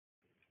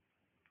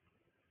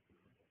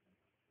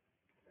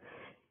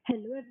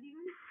Hello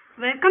everyone.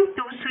 Welcome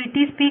to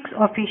Sweetie Speaks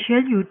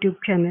official YouTube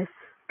channel.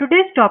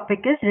 Today's topic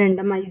is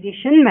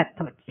randomization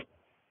methods.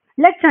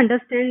 Let's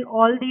understand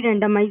all the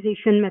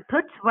randomization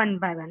methods one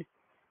by one.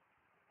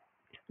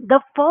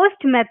 The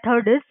first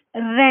method is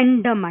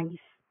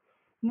randomize.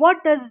 What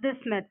does this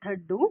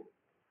method do?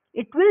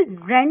 It will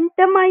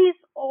randomize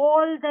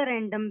all the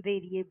random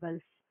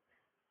variables.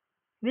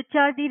 Which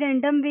are the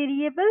random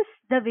variables?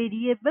 The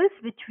variables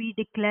which we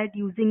declared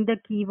using the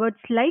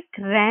keywords like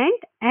rand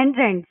and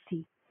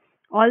randc.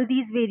 All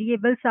these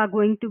variables are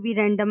going to be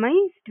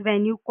randomized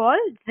when you call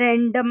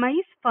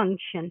randomize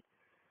function.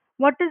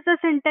 What is the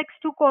syntax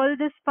to call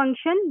this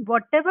function?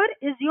 Whatever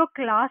is your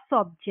class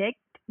object,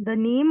 the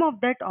name of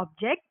that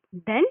object,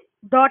 then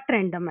dot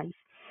randomize.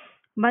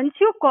 Once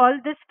you call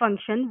this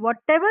function,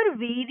 whatever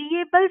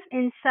variables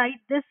inside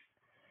this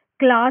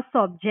class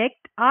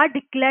object are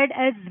declared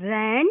as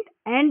rand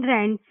and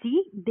randc,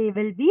 they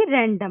will be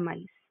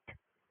randomized.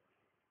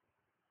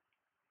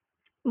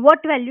 What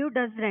value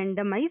does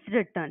randomize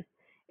return?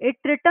 It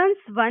returns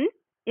 1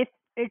 if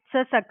it's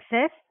a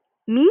success,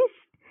 means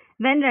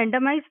when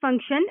randomize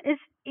function is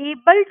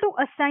able to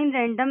assign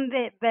random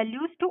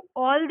values to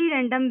all the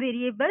random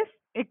variables,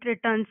 it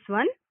returns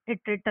 1, it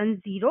returns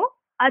 0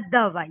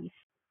 otherwise.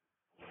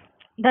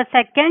 The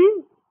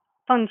second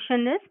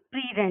function is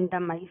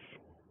pre-randomize.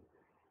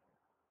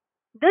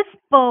 This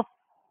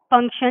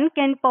function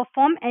can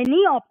perform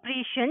any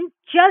operation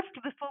just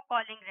before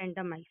calling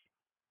randomize.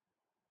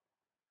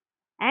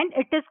 And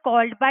it is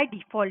called by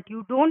default.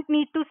 You don't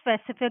need to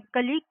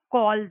specifically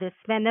call this.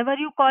 Whenever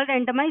you call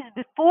randomize,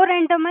 before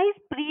randomize,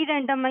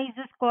 pre-randomize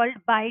is called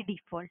by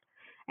default.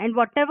 And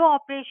whatever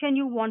operation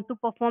you want to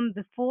perform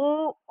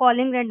before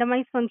calling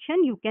randomize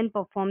function, you can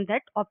perform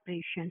that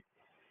operation.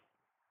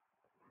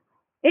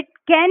 It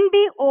can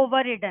be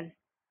overridden.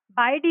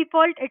 By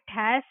default, it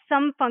has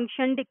some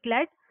function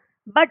declared,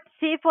 but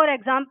say for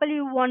example,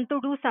 you want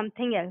to do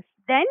something else,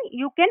 then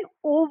you can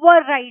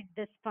override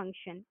this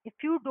function. If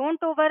you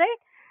don't override,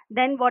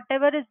 then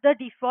whatever is the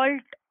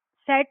default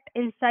set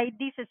inside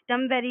the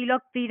system Verilog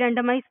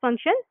pre-randomized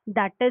function,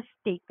 that is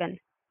taken.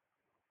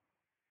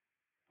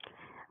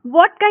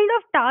 What kind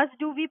of tasks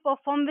do we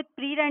perform with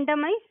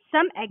pre-randomized?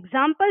 Some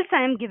examples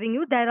I am giving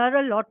you. There are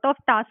a lot of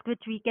tasks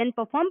which we can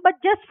perform, but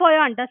just for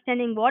your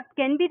understanding, what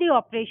can be the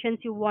operations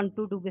you want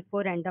to do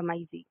before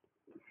randomizing?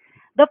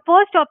 The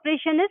first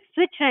operation is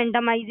switch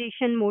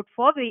randomization mode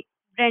for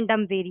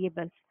random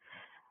variables.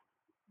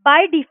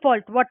 By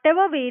default,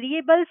 whatever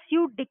variables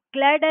you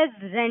declared as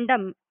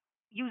random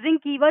using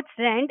keywords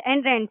rand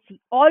and randc,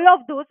 all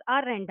of those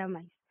are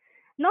randomized.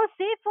 Now,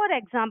 say for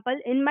example,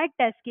 in my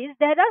test case,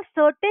 there are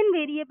certain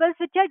variables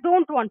which I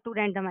don't want to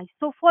randomize.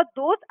 So for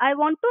those, I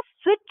want to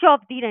switch off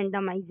the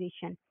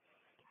randomization.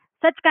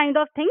 Such kind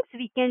of things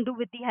we can do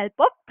with the help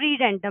of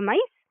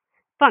pre-randomize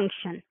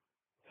function.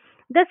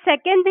 The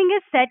second thing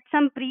is set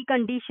some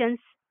preconditions.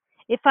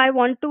 If I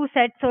want to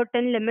set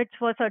certain limits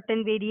for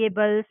certain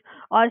variables,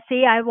 or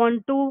say I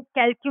want to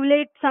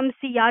calculate some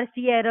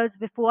CRC errors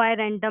before I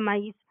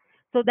randomize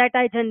so that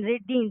I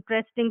generate the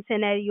interesting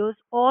scenarios,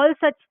 all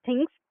such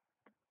things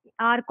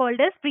are called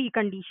as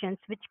preconditions,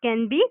 which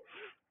can be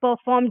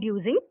performed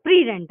using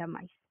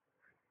pre-randomize.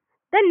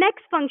 The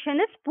next function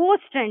is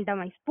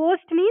post-randomize.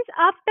 Post means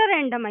after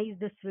randomize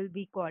this will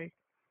be called.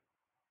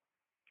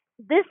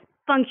 This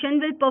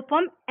function will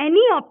perform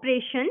any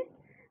operation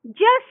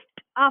just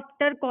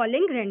after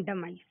calling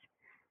randomize.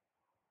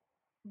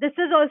 This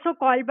is also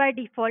called by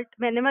default.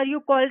 Whenever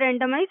you call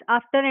randomize,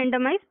 after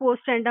randomize,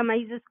 post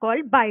randomize is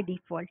called by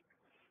default.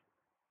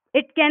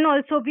 It can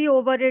also be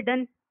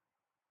overridden.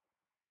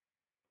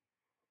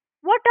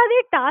 What are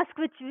the tasks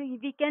which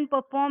we can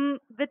perform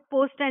with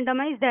post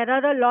randomize? There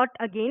are a lot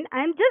again.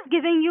 I am just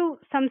giving you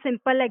some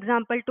simple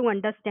example to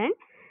understand.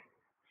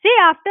 Say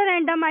after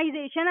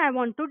randomization, I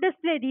want to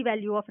display the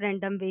value of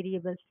random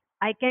variables.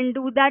 I can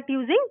do that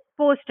using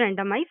post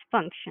randomize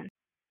function.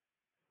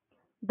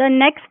 The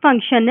next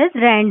function is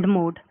rand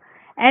mode.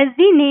 As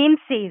the name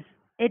says,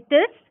 it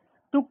is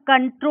to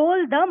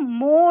control the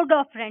mode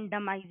of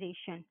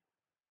randomization.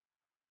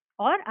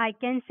 Or I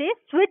can say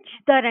switch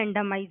the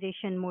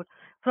randomization mode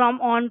from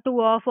on to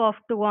off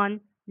to on,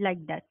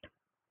 like that.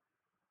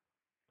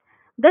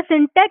 The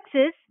syntax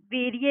is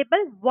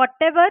variable,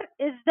 whatever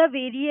is the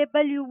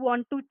variable you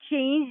want to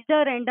change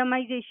the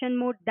randomization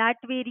mode, that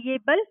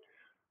variable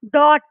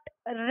dot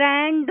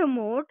rand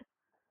mode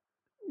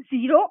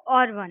 0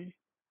 or 1.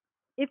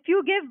 If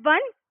you give 1,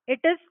 it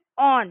is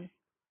on.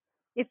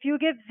 If you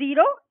give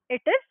 0,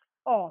 it is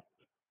off.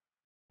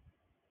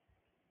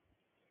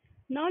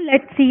 Now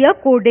let's see a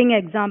coding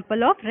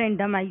example of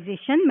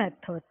randomization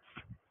methods.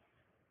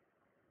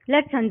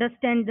 Let's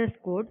understand this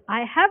code.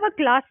 I have a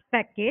class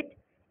packet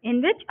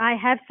in which I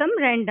have some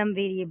random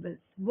variables.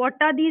 What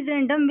are these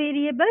random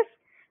variables?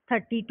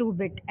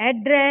 32-bit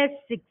address,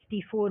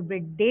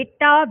 64-bit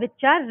data, which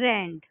are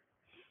rand.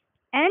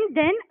 And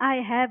then I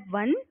have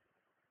one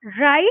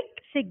write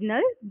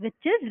signal, which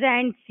is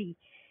randc.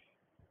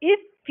 If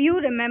If you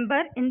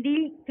remember, in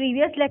the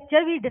previous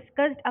lecture, we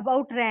discussed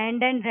about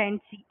RAND and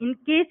RAND-C. In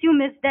case you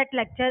missed that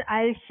lecture,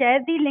 I'll share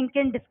the link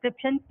in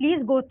description.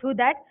 Please go through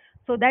that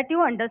so that you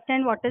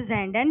understand what is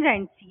RAND and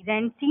RAND-C.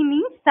 RAND-C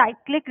means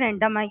cyclic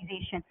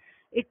randomization.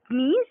 It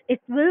means it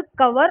will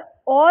cover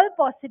all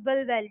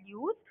possible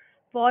values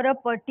for a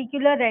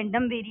particular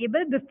random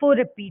variable before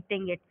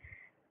repeating it.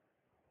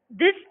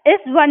 This is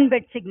one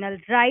bit signal.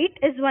 Right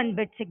is one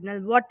bit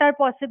signal. What are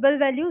possible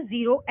values?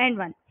 0 and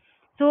 1.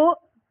 So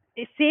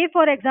say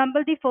for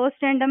example the first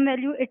random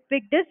value it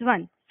picked is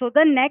 1. So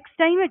the next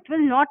time it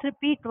will not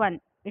repeat 1.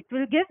 It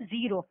will give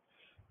 0.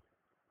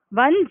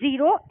 1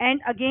 0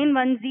 and again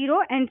 1 0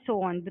 and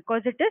so on,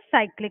 because it is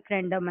cyclic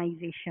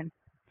randomization.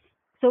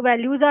 So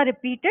values are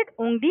repeated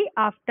only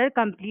after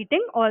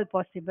completing all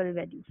possible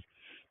values.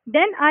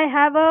 Then I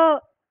have a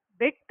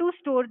bit to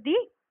store the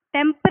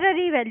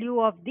temporary value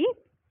of the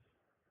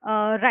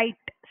right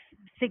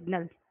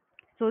signal.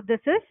 So this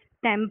is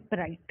temp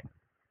right.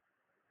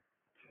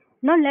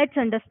 Now let's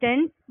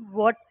understand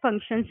what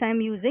functions I am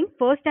using.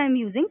 First I am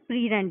using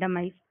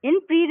pre-randomize. In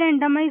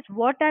pre-randomize,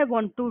 what I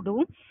want to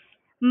do,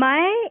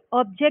 my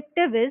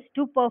objective is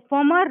to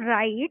perform a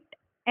write,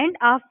 and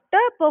after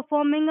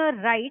performing a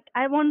write,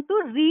 I want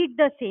to read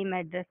the same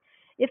address.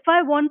 If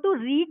I want to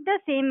read the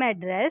same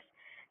address,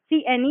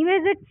 see,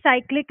 anyways it's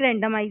cyclic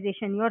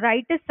randomization. Your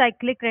write is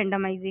cyclic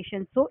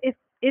randomization. So if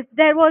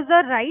there was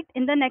a write,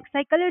 in the next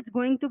cycle it's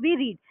going to be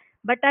read.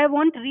 But I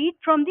want read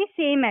from the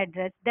same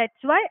address.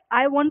 That's why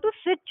I want to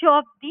switch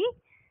off the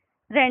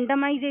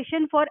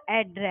randomization for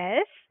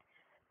address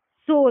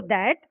so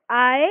that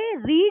I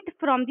read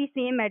from the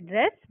same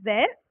address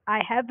where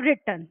I have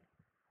written.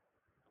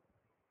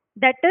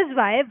 That is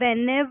why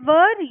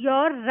whenever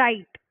your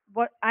write,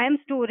 what I am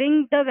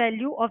storing the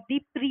value of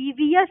the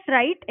previous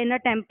write in a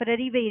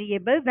temporary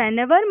variable,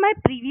 whenever my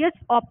previous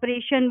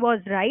operation was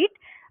write,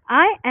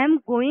 I am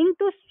going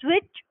to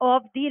switch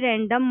off the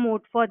random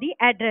mode for the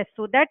address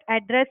so that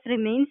address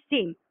remains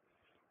same.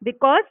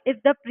 Because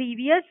if the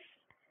previous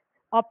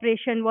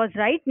operation was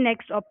write,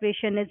 next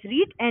operation is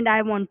read, and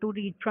I want to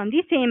read from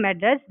the same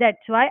address.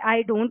 That's why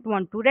I don't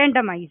want to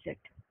randomize it.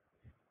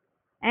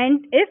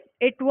 And if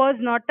it was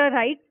not a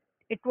write,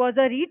 it was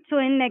a read, so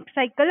in next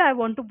cycle I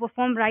want to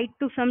perform write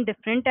to some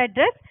different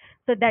address.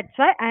 So that's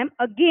why I am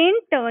again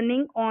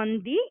turning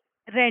on the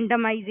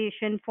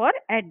randomization for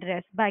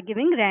address by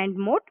giving rand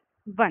mode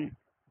 1.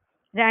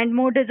 Rand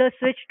mode is a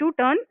switch to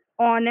turn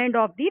on and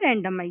off the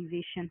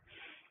randomization.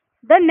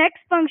 The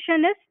next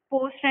function is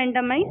post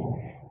randomize.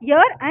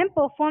 Here I am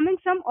performing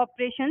some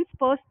operations.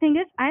 First thing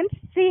is I am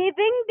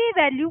saving the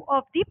value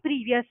of the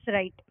previous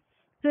write.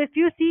 So if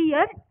you see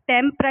here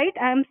temp write,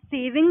 I am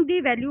saving the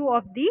value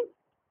of the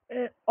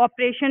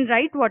operation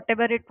write,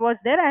 whatever it was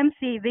there, I am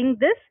saving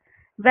this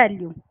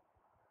value.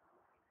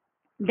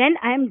 Then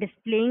I am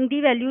displaying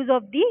the values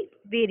of the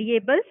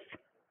variables,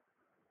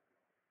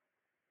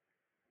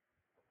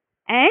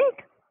 and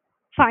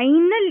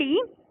finally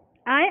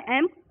I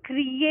am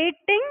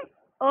creating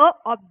a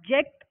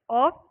object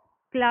of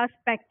class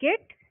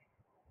packet,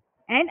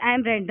 and I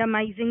am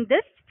randomizing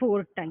this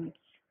 4 times.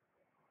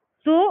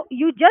 So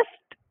you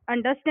just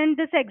understand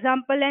this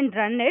example and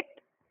run it.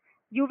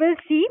 You will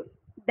see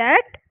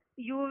that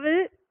you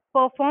will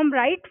perform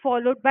write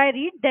followed by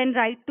read, then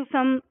write to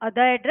some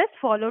other address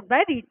followed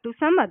by read to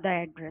some other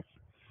address.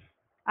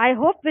 I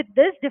hope with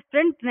this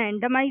different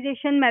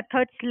randomization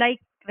methods like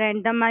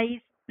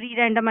randomize,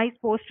 pre-randomize,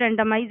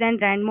 post-randomize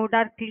and rand mode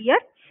are clear.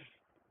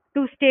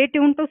 To stay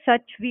tuned to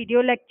such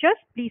video lectures,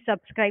 please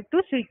subscribe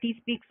to Sweetie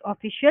Speaks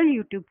official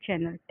YouTube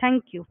channel.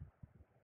 Thank you.